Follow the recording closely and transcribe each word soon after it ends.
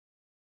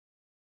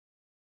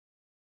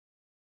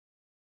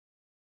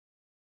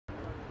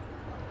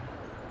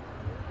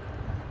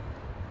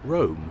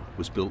Rome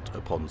was built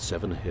upon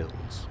 7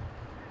 hills.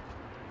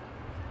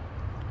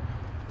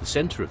 The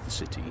centre of the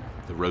city,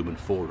 the Roman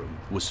Forum,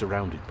 was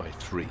surrounded by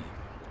 3.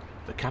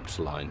 The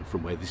Capitoline,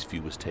 from where this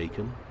view was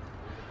taken,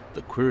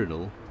 the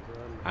Quirinal,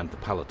 and the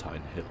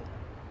Palatine Hill.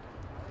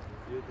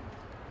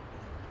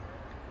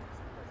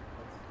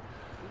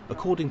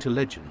 According to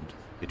legend,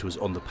 it was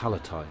on the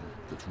Palatine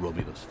that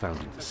Romulus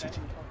founded the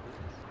city.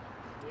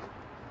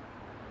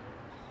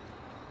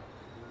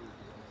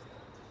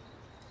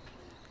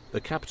 The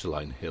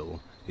Capitoline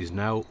Hill is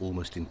now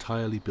almost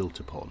entirely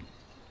built upon.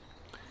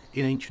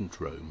 In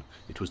ancient Rome,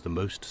 it was the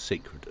most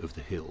sacred of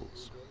the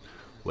hills,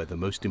 where the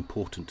most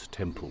important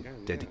temple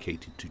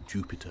dedicated to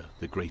Jupiter,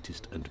 the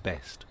greatest and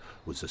best,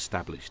 was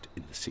established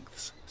in the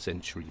 6th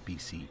century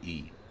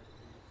BCE.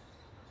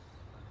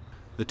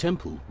 The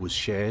temple was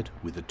shared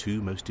with the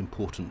 2 most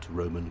important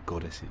Roman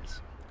goddesses,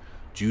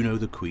 Juno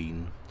the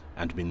Queen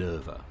and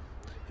Minerva,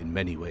 in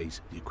many ways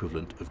the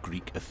equivalent of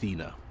Greek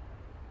Athena.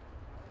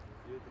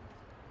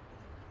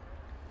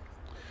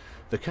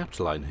 The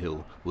Capitoline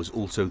Hill was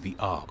also the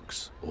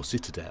Arx, or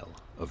citadel,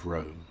 of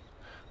Rome,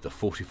 the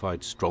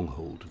fortified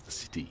stronghold of the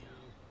city.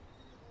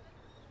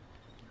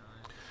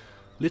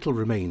 Little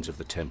remains of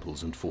the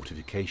temples and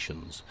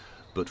fortifications,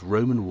 but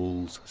Roman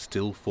walls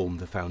still form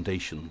the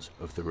foundations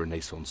of the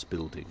Renaissance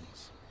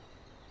buildings.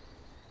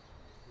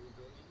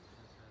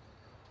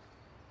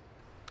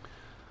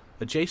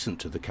 Adjacent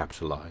to the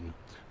Capitoline,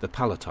 the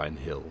Palatine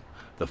Hill,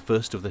 the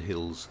first of the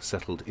hills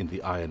settled in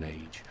the Iron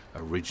Age,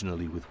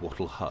 originally with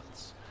wattle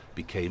huts,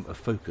 became a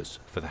focus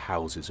for the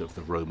houses of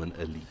the Roman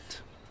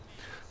elite.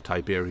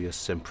 Tiberius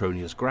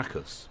Sempronius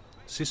Gracchus,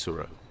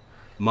 Cicero,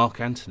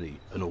 Mark Antony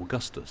and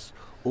Augustus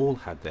all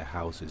had their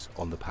houses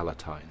on the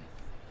Palatine.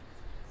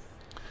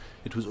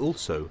 It was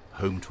also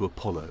home to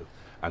Apollo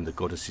and the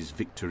goddesses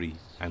Victory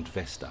and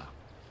Vesta.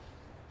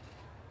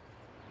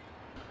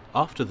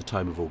 After the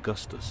time of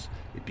Augustus,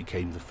 it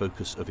became the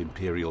focus of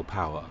imperial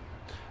power,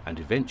 and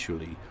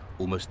eventually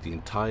almost the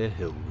entire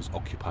hill was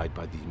occupied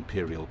by the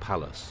imperial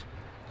palace.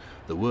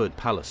 The word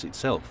palace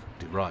itself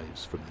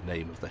derives from the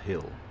name of the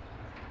hill.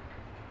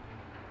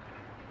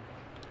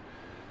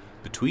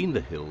 Between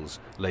the hills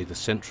lay the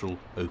central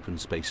open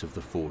space of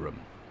the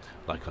Forum,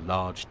 like a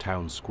large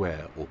town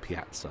square or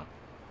piazza.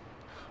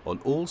 On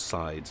all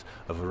sides,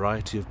 a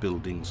variety of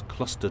buildings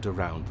clustered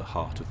around the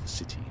heart of the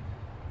city.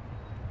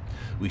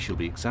 We shall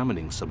be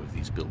examining some of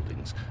these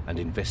buildings and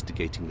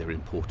investigating their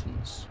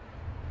importance.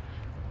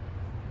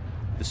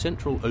 The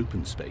central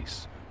open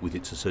space, with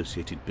its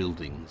associated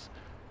buildings,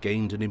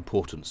 gained an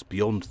importance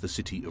beyond the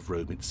city of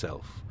Rome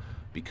itself,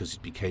 because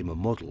it became a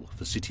model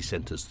for city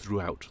centres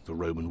throughout the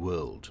Roman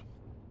world.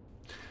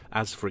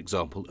 As, for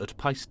example, at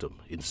Paestum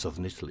in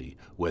southern Italy,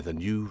 where the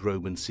new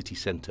Roman city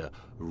centre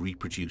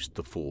reproduced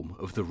the form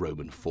of the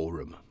Roman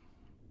Forum.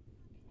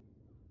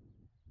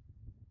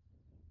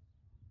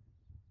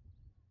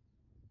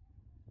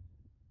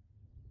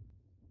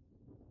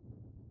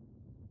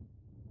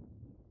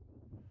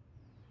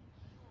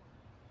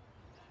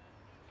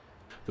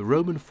 The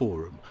Roman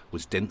Forum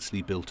was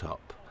densely built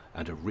up,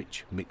 and a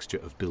rich mixture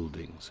of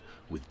buildings,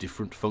 with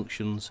different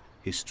functions,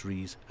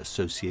 histories,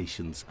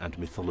 associations and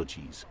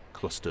mythologies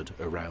clustered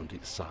around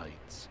its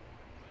sides.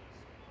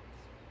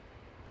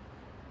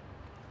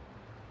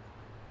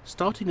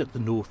 Starting at the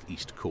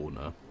northeast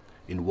corner,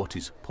 in what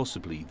is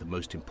possibly the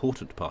most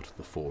important part of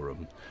the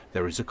Forum,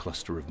 there is a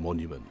cluster of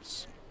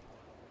monuments.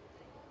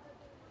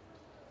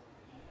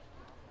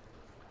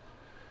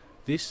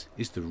 This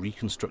is the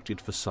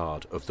reconstructed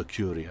facade of the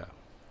Curia,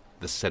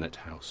 the Senate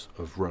House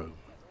of Rome.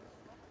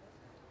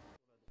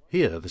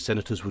 Here the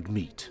senators would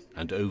meet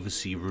and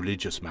oversee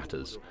religious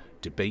matters,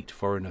 debate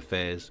foreign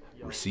affairs,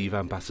 receive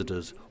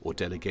ambassadors or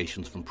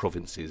delegations from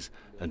provinces,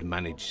 and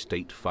manage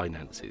state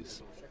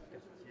finances.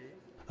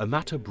 A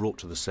matter brought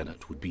to the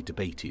Senate would be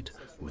debated,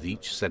 with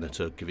each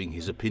senator giving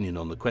his opinion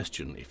on the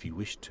question if he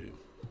wished to.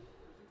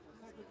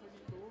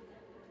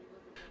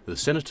 The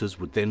senators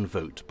would then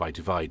vote by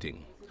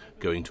dividing,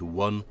 going to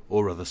one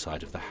or other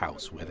side of the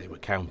House where they were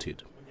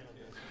counted.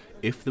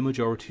 If the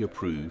majority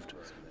approved,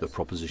 the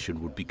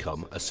proposition would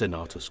become a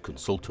senatus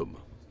consultum,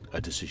 a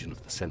decision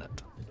of the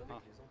Senate.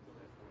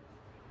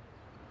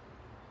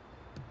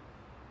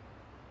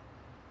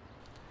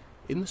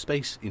 In the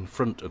space in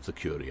front of the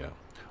Curia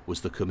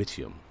was the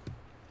Comitium.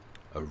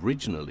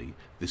 Originally,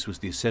 this was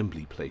the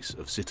assembly place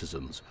of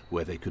citizens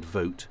where they could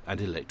vote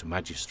and elect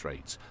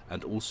magistrates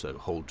and also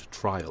hold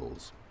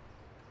trials.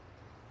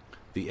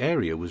 The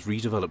area was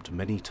redeveloped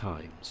many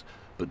times,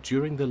 but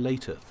during the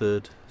later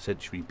 3rd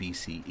century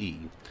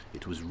BCE,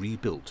 it was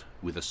rebuilt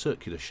with a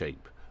circular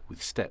shape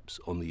with steps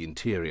on the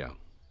interior,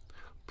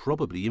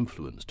 probably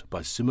influenced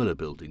by similar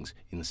buildings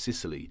in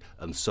Sicily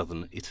and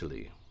southern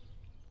Italy.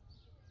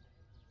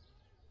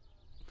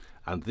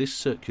 And this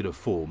circular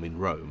form in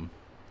Rome,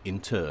 in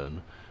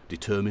turn,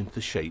 determined the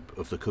shape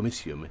of the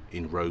Comitium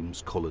in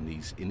Rome's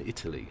colonies in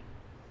Italy.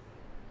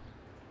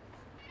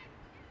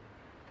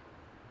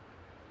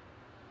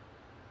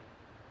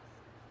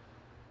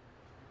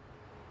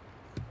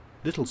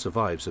 Little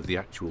survives of the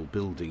actual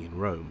building in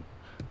Rome,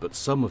 but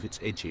some of its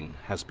edging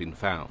has been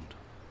found.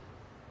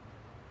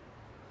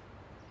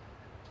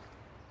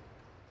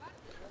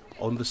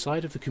 On the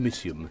side of the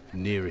Comitium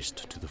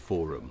nearest to the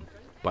Forum,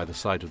 by the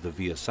side of the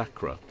Via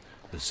Sacra,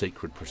 the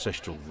sacred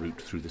processional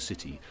route through the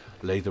city,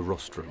 lay the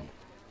rostrum.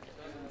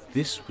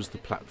 This was the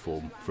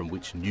platform from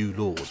which new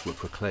laws were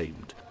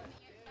proclaimed,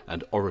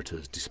 and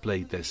orators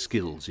displayed their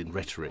skills in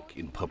rhetoric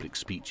in public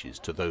speeches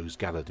to those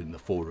gathered in the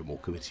Forum or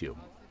Comitium.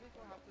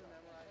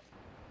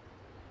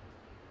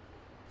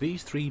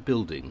 These three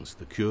buildings,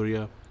 the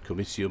Curia,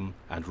 Comitium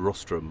and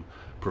Rostrum,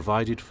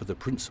 provided for the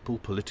principal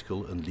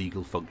political and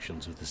legal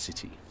functions of the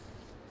city.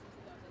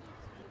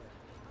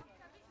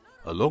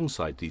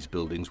 Alongside these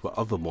buildings were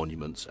other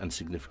monuments and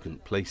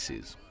significant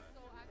places.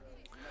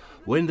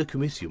 When the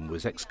Comitium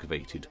was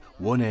excavated,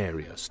 one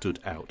area stood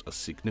out as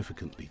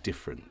significantly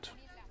different.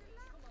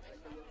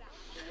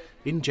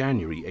 In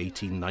January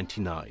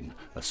 1899,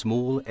 a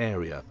small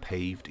area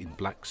paved in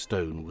black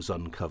stone was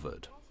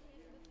uncovered.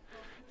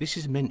 This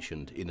is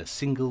mentioned in a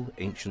single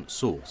ancient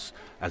source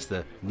as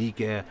the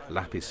Niger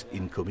lapis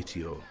in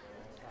Comitio,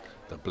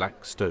 the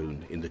black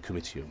stone in the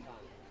Comitium.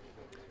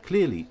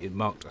 Clearly it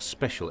marked a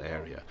special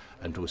area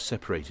and was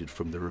separated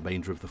from the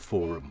remainder of the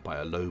Forum by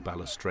a low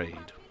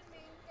balustrade.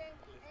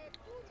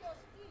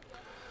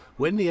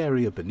 When the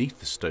area beneath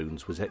the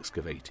stones was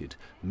excavated,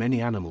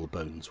 many animal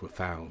bones were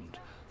found,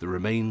 the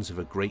remains of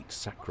a great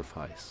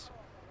sacrifice.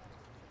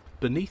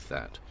 Beneath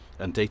that,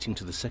 and dating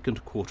to the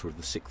second quarter of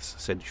the 6th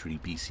century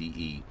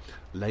BCE,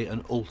 lay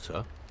an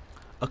altar,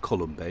 a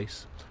column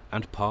base,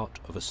 and part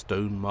of a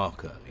stone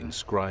marker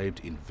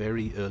inscribed in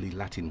very early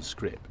Latin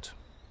script.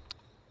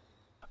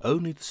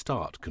 Only the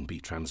start can be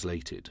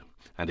translated,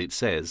 and it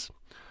says,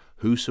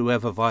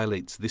 "Whosoever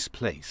violates this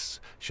place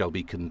shall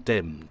be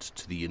condemned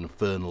to the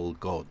infernal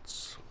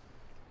gods,"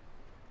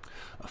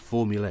 a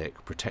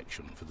formulaic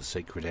protection for the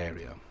sacred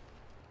area.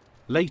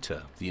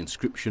 Later, the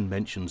inscription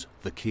mentions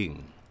the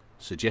king,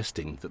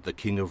 suggesting that the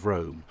King of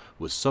Rome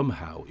was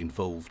somehow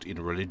involved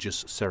in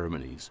religious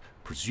ceremonies,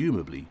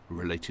 presumably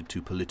related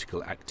to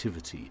political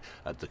activity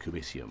at the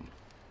Comitium.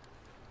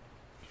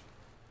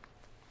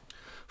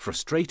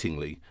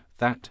 Frustratingly,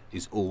 that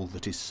is all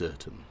that is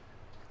certain.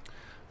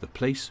 The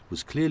place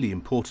was clearly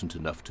important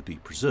enough to be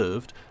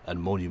preserved and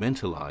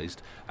monumentalized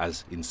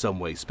as in some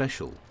way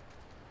special.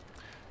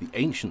 The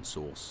ancient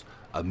source,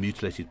 a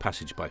mutilated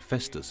passage by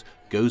Festus,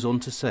 goes on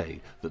to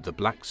say that the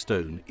black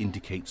stone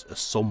indicates a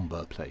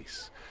sombre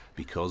place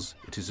because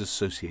it is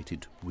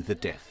associated with the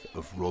death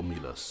of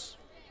Romulus.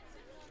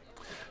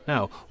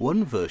 Now,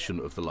 one version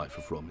of the life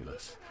of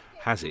Romulus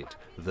has it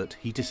that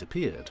he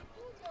disappeared,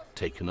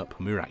 taken up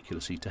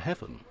miraculously to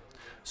heaven,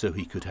 so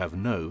he could have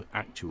no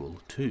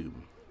actual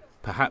tomb.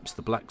 Perhaps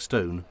the black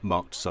stone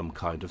marked some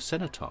kind of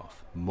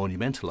cenotaph,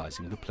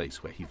 monumentalizing the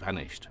place where he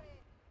vanished.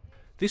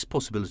 This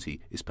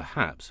possibility is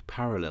perhaps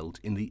paralleled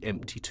in the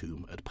empty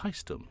tomb at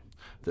Paestum,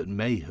 that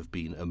may have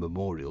been a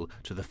memorial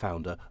to the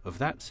founder of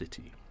that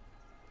city.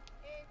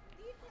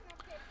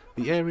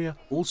 The area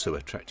also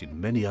attracted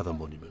many other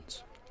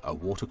monuments, a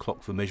water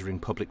clock for measuring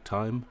public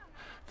time,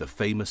 the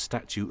famous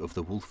statue of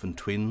the Wolfen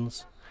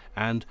twins,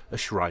 and a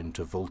shrine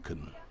to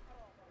Vulcan.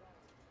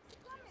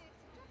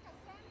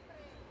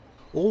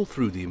 All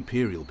through the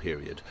imperial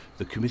period,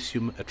 the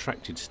Comitium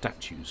attracted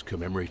statues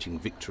commemorating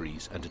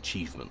victories and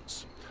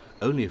achievements.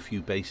 Only a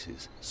few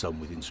bases,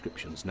 some with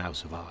inscriptions, now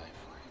survive.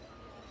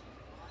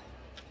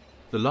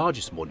 The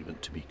largest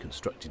monument to be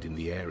constructed in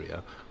the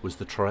area was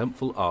the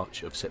triumphal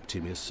arch of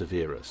Septimius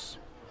Severus.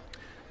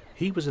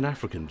 He was an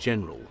African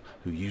general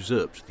who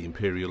usurped the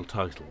imperial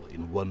title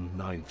in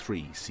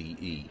 193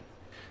 CE.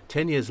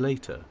 10 years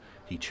later,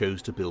 he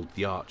chose to build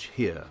the arch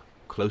here,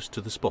 close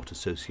to the spot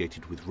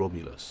associated with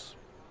Romulus.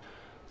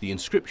 The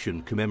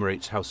inscription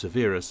commemorates how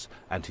Severus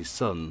and his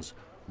sons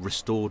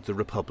restored the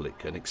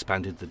Republic and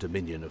expanded the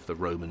dominion of the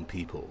Roman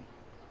people.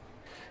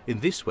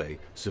 In this way,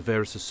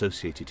 Severus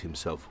associated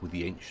himself with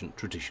the ancient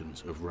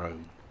traditions of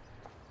Rome.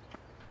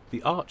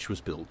 The arch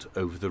was built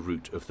over the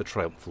route of the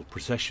triumphal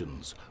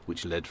processions,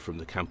 which led from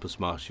the Campus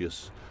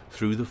Martius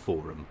through the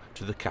Forum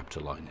to the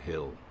Capitoline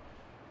Hill.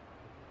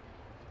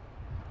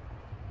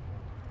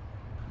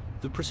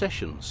 The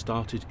procession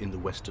started in the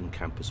western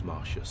Campus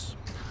Martius,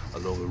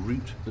 along a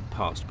route that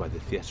passed by the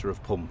Theatre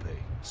of Pompey,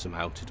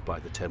 surmounted by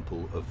the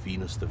temple of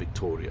Venus the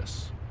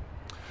Victorious,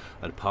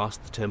 and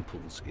past the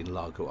temples in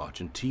Largo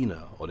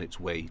Argentina on its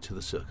way to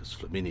the Circus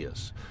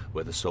Flaminius,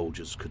 where the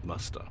soldiers could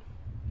muster.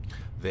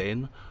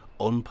 Then,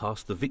 on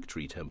past the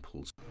Victory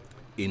temples,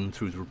 in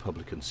through the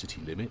Republican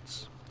city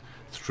limits,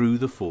 through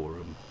the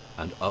Forum,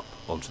 and up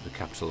onto the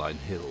Capitoline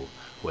Hill,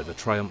 where the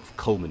triumph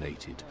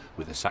culminated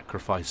with the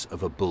sacrifice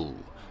of a bull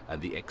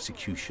and the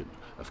execution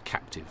of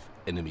captive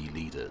enemy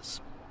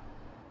leaders.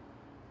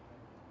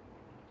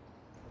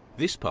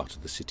 This part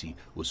of the city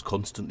was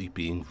constantly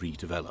being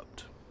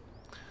redeveloped.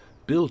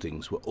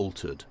 Buildings were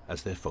altered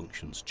as their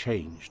functions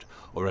changed,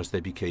 or as they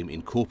became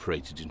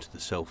incorporated into the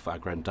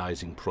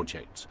self-aggrandizing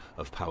projects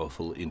of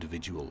powerful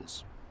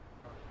individuals.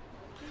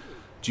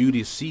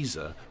 Julius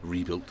Caesar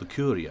rebuilt the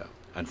Curia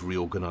and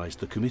reorganized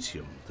the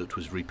Comitium that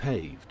was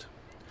repaved.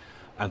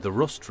 and the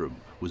rostrum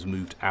was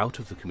moved out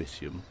of the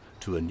Comitium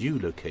to a new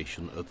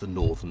location at the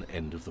northern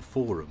end of the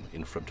Forum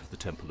in front of the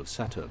Temple of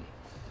Saturn.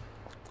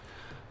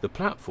 The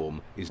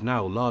platform is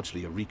now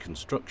largely a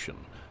reconstruction,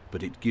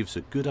 but it gives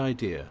a good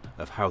idea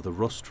of how the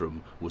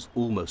rostrum was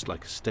almost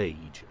like a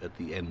stage at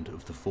the end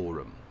of the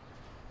Forum.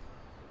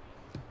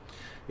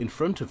 In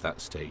front of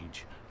that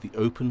stage, the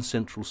open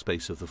central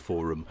space of the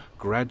Forum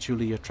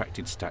gradually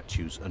attracted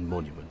statues and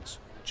monuments,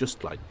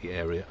 just like the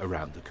area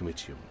around the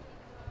Comitium.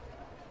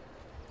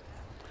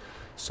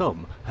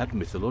 Some had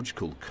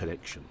mythological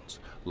connections,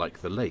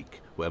 like the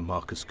lake where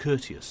Marcus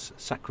Curtius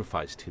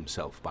sacrificed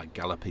himself by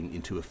galloping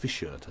into a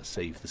fissure to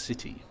save the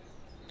city.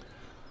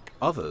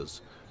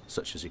 Others,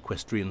 such as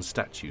equestrian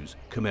statues,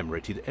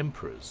 commemorated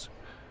emperors,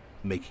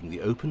 making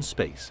the open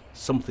space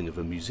something of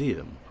a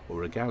museum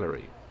or a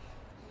gallery.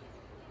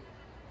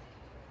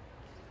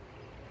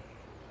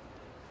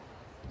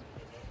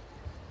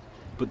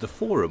 But the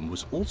Forum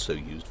was also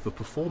used for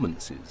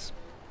performances.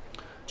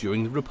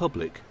 During the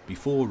Republic,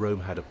 before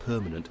Rome had a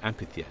permanent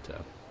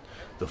amphitheatre,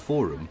 the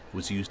Forum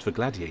was used for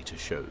gladiator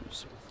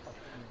shows.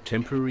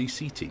 Temporary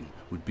seating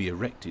would be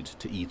erected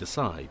to either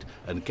side,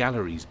 and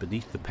galleries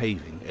beneath the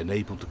paving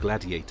enabled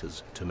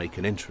gladiators to make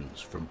an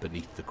entrance from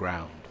beneath the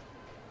ground.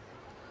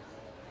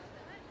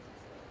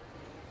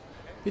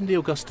 In the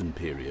Augustan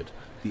period,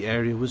 the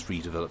area was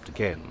redeveloped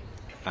again,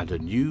 and a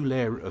new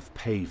layer of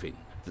paving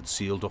that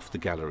sealed off the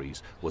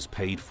galleries was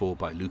paid for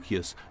by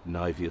Lucius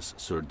Naevius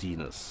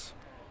Surdinus.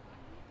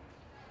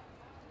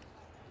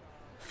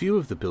 Few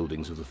of the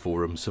buildings of the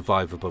Forum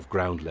survive above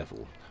ground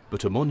level,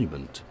 but a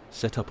monument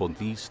set up on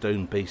these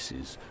stone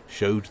bases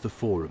showed the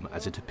Forum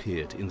as it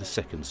appeared in the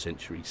 2nd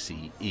century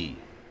CE.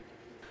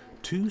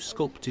 Two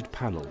sculpted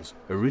panels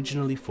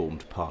originally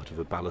formed part of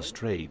a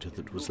balustrade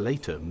that was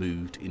later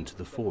moved into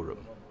the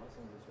Forum.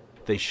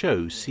 They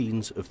show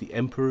scenes of the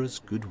emperor's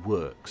good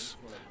works,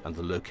 and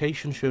the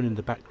location shown in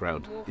the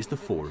background is the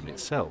Forum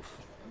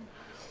itself.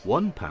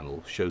 One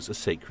panel shows a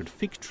sacred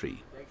fig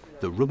tree,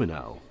 the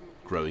Ruminal,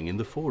 growing in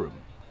the Forum.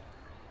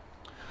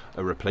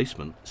 A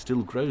replacement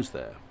still grows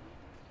there.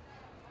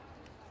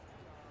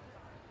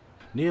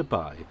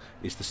 Nearby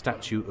is the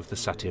statue of the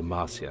Satyr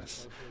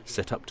Marsyas,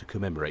 set up to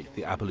commemorate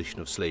the abolition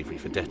of slavery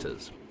for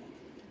debtors.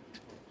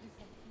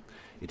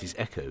 It is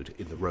echoed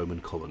in the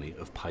Roman colony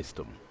of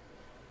Paestum.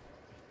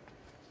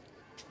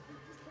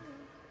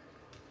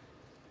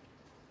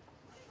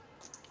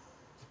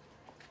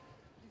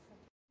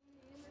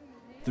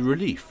 The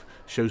relief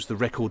shows the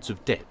records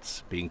of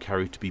debts being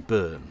carried to be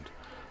burned,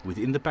 with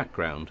in the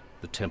background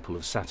the Temple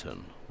of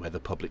Saturn, where the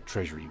public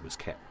treasury was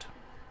kept.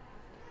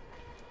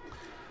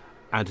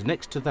 And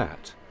next to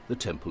that, the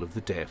temple of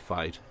the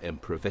deified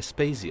Emperor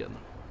Vespasian,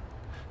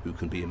 who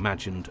can be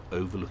imagined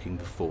overlooking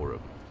the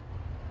Forum.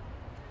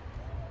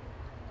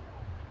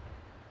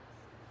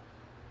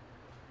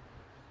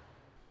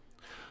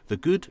 The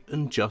good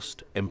and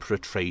just Emperor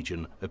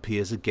Trajan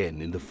appears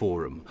again in the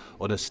Forum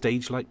on a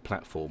stage-like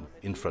platform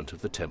in front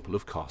of the Temple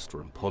of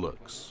Castor and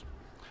Pollux,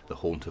 the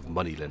haunt of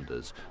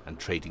moneylenders and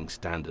trading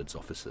standards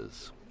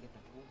officers.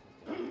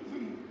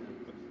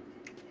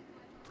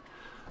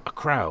 A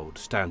crowd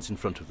stands in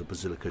front of the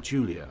Basilica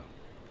Julia.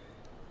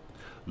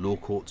 Law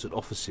courts and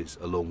offices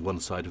along one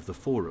side of the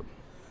Forum,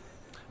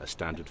 a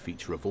standard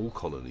feature of all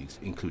colonies,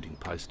 including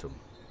Paestum.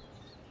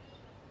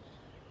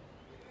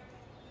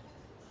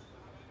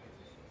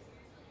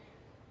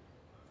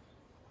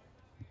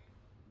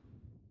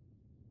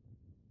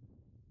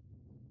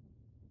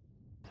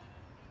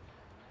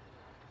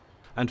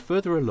 And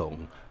further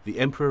along, the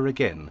emperor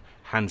again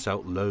hands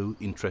out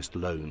low-interest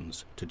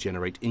loans to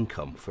generate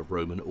income for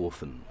Roman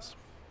orphans.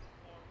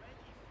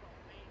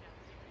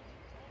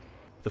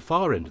 The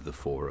far end of the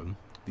Forum,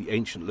 the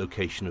ancient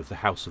location of the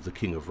house of the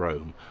King of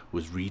Rome,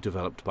 was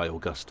redeveloped by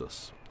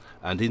Augustus,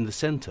 and in the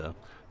centre,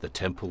 the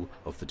temple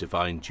of the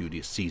divine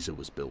Julius Caesar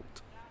was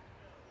built.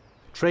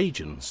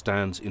 Trajan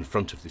stands in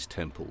front of this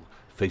temple,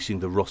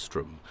 facing the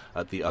rostrum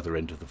at the other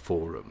end of the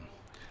Forum,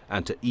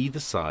 and to either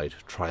side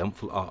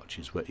triumphal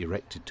arches were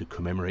erected to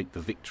commemorate the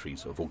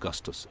victories of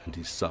Augustus and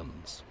his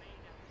sons.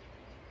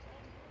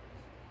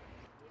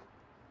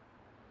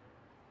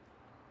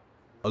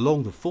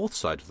 Along the fourth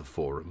side of the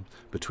Forum,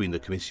 between the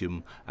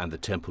Comitium and the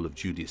Temple of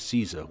Julius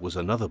Caesar, was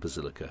another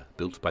basilica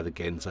built by the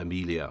gens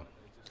Aemilia,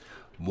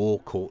 more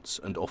courts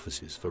and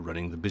offices for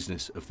running the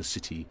business of the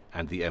city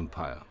and the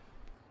empire.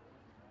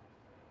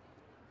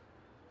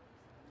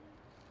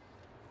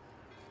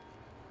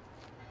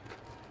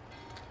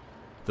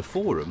 The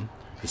Forum,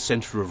 the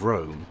centre of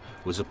Rome,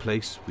 was a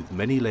place with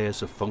many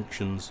layers of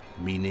functions,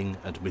 meaning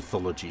and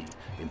mythology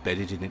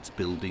embedded in its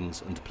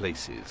buildings and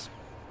places.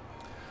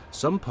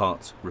 Some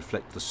parts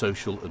reflect the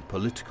social and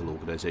political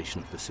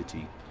organisation of the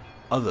city,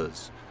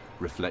 others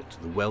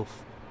reflect the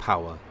wealth,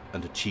 power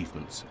and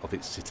achievements of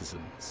its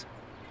citizens.